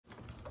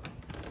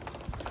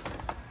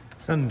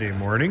Sunday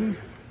morning,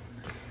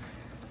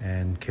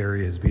 and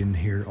Carrie has been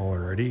here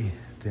already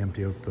to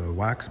empty out the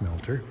wax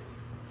melter.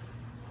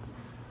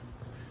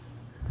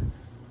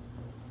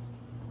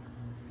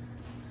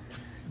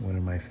 One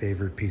of my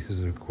favorite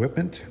pieces of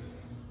equipment.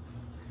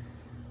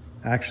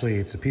 Actually,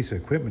 it's a piece of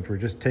equipment we're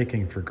just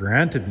taking for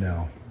granted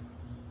now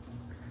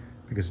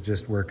because it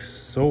just works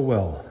so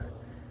well.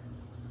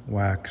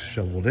 Wax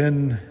shoveled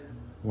in,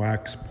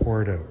 wax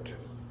poured out.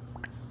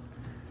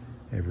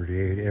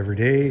 Every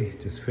day,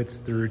 just fits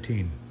the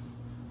routine.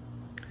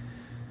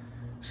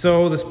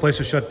 So this place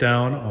was shut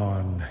down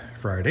on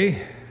Friday.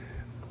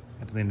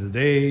 At the end of the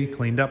day,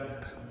 cleaned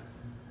up,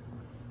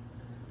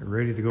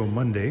 ready to go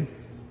Monday.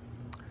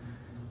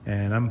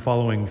 And I'm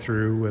following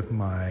through with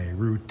my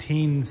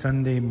routine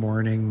Sunday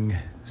morning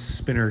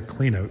spinner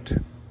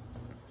cleanout.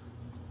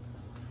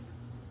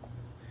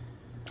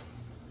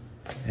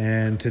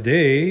 And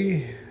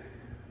today,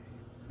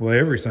 well,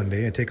 every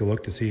Sunday I take a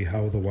look to see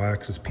how the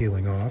wax is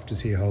peeling off, to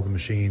see how the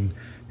machine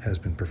has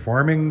been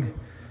performing.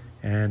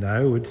 And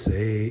I would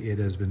say it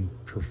has been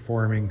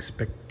performing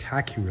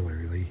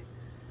spectacularly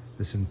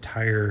this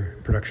entire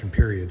production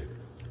period,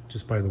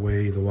 just by the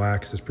way the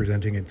wax is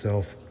presenting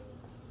itself.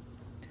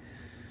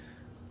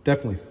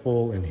 Definitely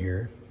full in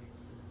here.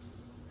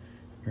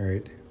 All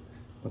right,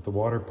 but the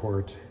water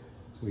port,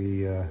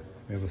 we have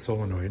a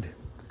solenoid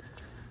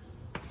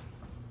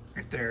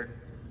right there.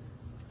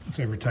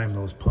 So every time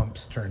those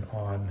pumps turn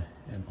on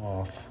and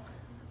off,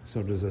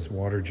 so does this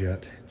water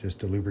jet, just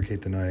to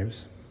lubricate the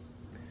knives.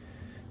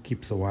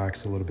 Keeps the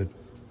wax a little bit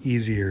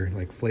easier,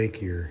 like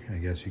flakier, I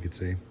guess you could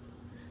say.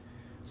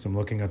 So I'm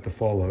looking at the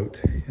fallout,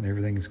 and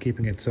everything is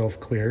keeping itself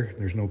clear.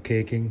 There's no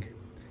caking.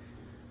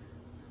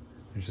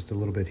 There's just a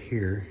little bit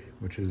here,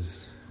 which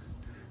is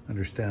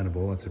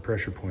understandable. That's a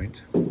pressure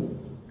point.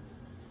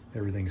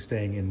 Everything's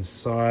staying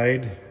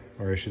inside,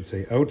 or I should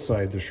say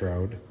outside the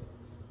shroud,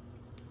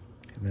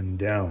 and then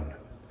down.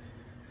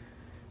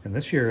 And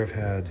this year I've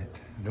had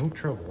no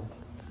trouble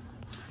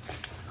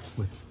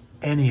with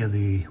any of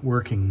the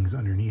workings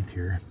underneath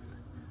here.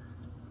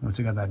 Once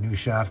I got that new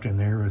shaft in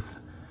there with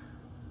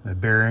the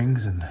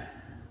bearings and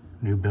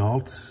new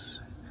belts,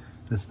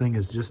 this thing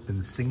has just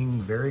been singing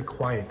very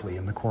quietly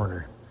in the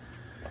corner,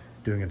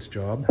 doing its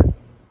job.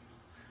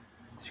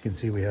 As you can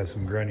see, we have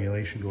some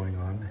granulation going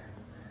on.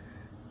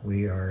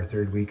 We are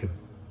third week of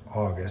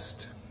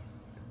August.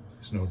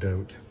 There's no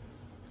doubt.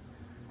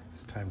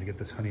 It's time to get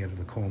this honey out of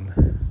the comb.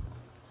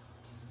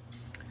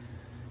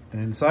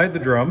 And inside the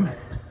drum,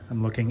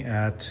 I'm looking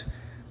at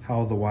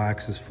how the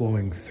wax is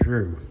flowing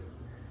through.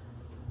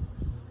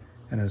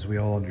 And as we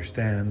all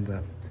understand,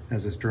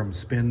 as this drum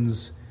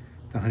spins,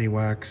 the honey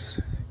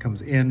wax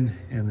comes in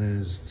and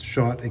is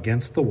shot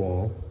against the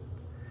wall,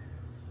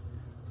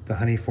 the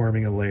honey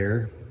forming a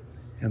layer,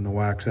 and the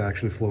wax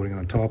actually floating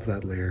on top of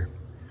that layer.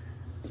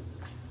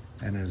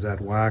 And as that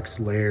wax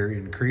layer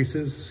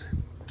increases,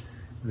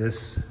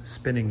 this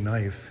spinning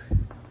knife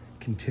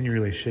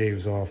continually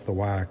shaves off the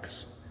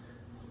wax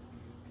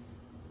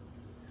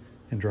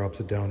and drops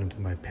it down into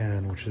my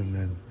pan, which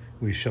then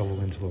we shovel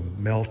into the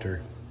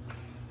melter.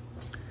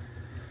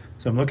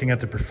 So I'm looking at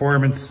the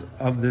performance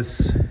of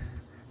this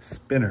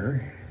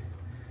spinner,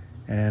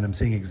 and I'm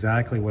seeing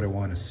exactly what I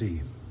want to see.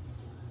 You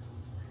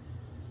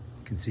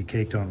can see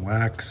caked on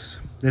wax.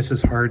 This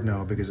is hard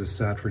now because it's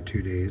sat for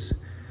 2 days,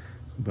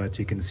 but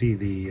you can see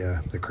the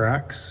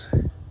cracks.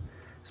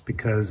 It's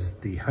because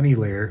the honey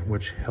layer,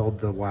 which held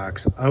the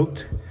wax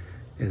out,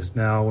 is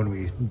now, when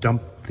we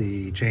dumped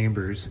the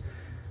chambers,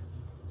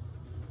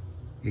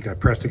 it got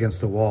pressed against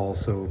the wall,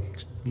 so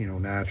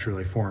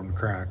naturally formed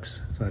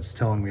cracks. So that's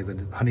telling me that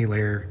the honey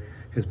layer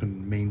has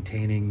been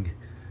maintaining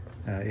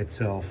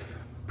itself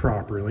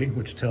properly,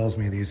 which tells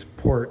me these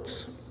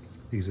ports,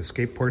 these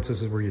escape ports,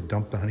 this is where you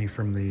dump the honey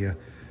from the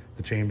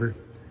chamber.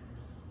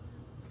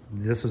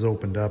 This is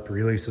opened up,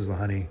 releases the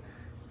honey,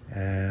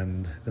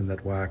 and then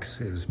that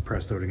wax is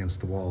pressed out against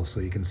the wall.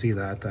 So you can see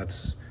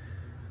that's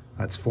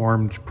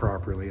formed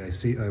properly. I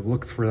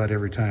look for that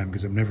every time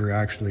because I'm never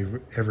actually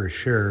ever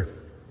sure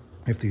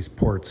if these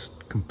ports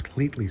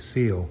completely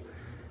seal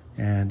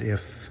and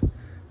if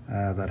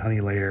that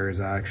honey layer is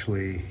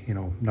actually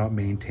not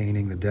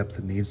maintaining the depth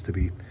it needs to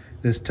be.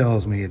 This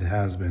tells me it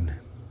has been.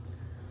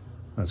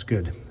 That's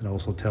good. It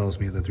also tells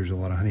me that there's a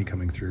lot of honey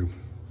coming through,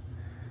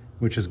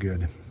 which is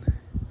good.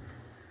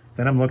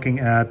 Then I'm looking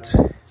at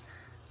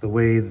the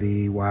way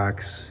the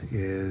wax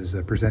is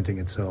presenting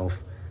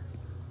itself.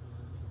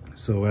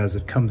 So as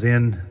it comes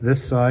in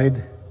this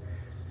side,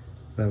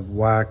 the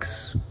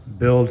wax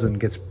builds and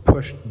gets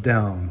pushed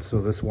down.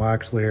 So this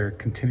wax layer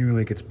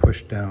continually gets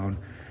pushed down,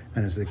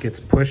 and as it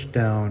gets pushed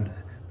down,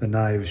 the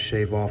knives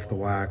shave off the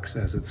wax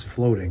as it's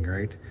floating,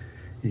 right?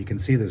 And you can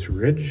see this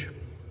ridge.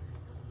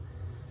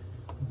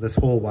 This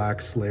whole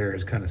wax layer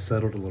is kind of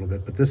settled a little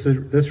bit, but this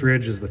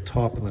ridge is the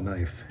top of the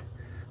knife.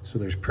 So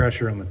there's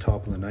pressure on the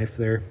top of the knife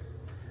there.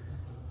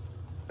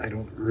 I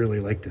don't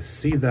really like to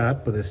see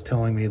that, but it's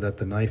telling me that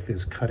the knife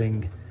is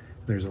cutting.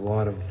 There's a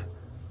lot of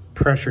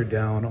pressure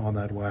down on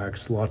that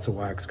wax, lots of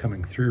wax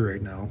coming through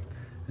right now.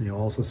 And you'll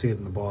also see it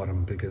in the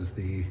bottom because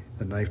the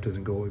knife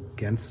doesn't go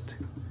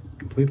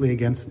completely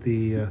against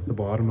the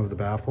bottom of the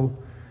baffle.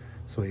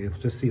 So you'll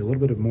just see a little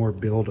bit of more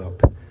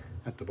buildup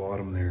at the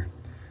bottom there.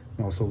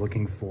 I'm also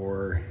looking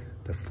for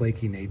the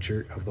flaky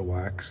nature of the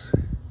wax.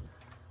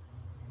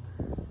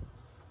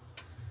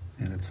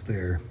 And it's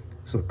there.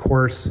 So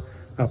coarse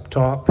up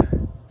top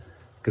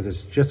because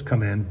it's just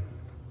come in,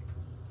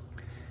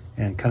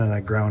 and kind of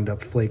that ground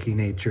up flaky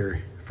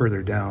nature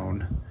further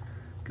down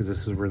because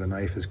this is where the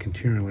knife is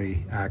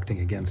continually acting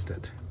against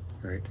it,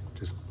 right?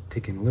 Just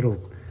taking little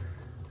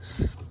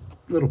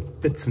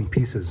bits and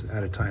pieces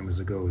at a time as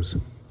it goes.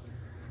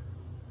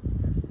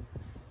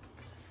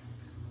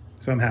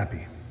 So I'm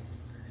happy.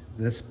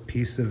 This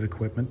piece of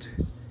equipment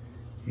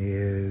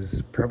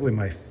is probably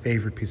my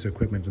favorite piece of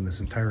equipment in this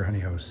entire honey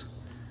house.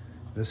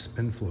 This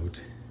spin float,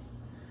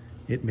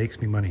 it makes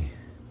me money.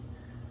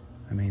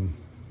 I mean,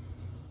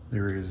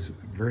 there is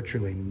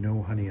virtually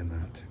no honey in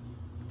that.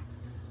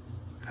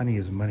 Honey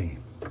is money.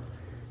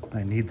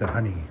 I need the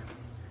honey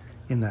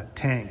in that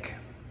tank.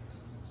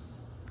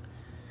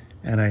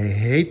 And I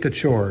hate the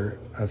chore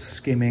of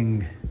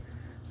skimming,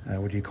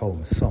 what do you call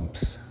them,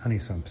 sumps, honey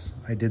sumps.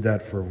 I did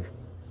that for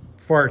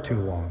far too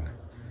long.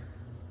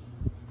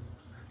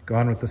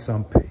 Gone with the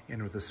sump,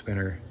 in with the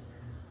spinner.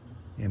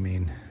 I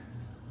mean,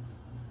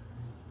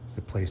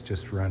 the place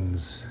just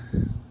runs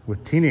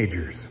with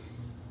teenagers.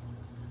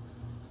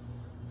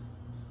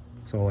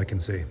 That's all I can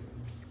say.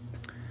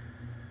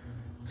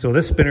 So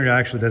this spinner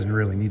actually doesn't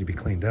really need to be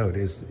cleaned out.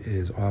 It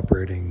is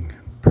operating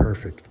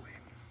perfectly.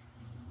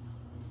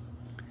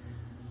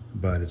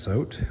 But it's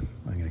out.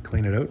 I'm going to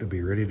clean it out to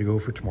be ready to go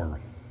for tomorrow.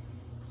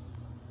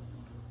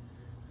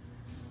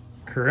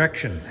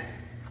 Correction.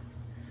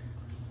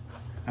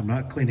 I'm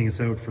not cleaning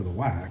this out for the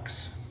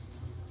wax.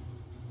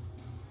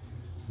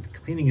 I'm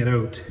cleaning it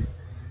out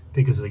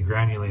because of the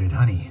granulated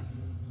honey.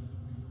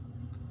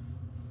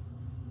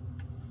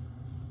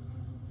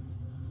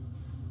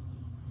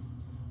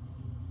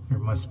 There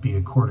must be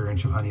a 1/4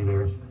 inch of honey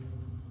there.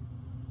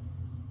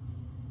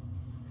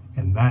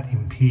 And that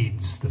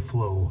impedes the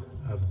flow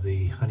of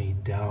the honey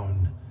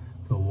down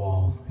the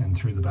wall and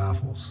through the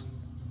baffles.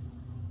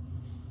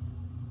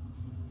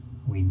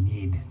 We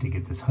need to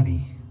get this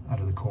honey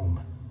out of the comb.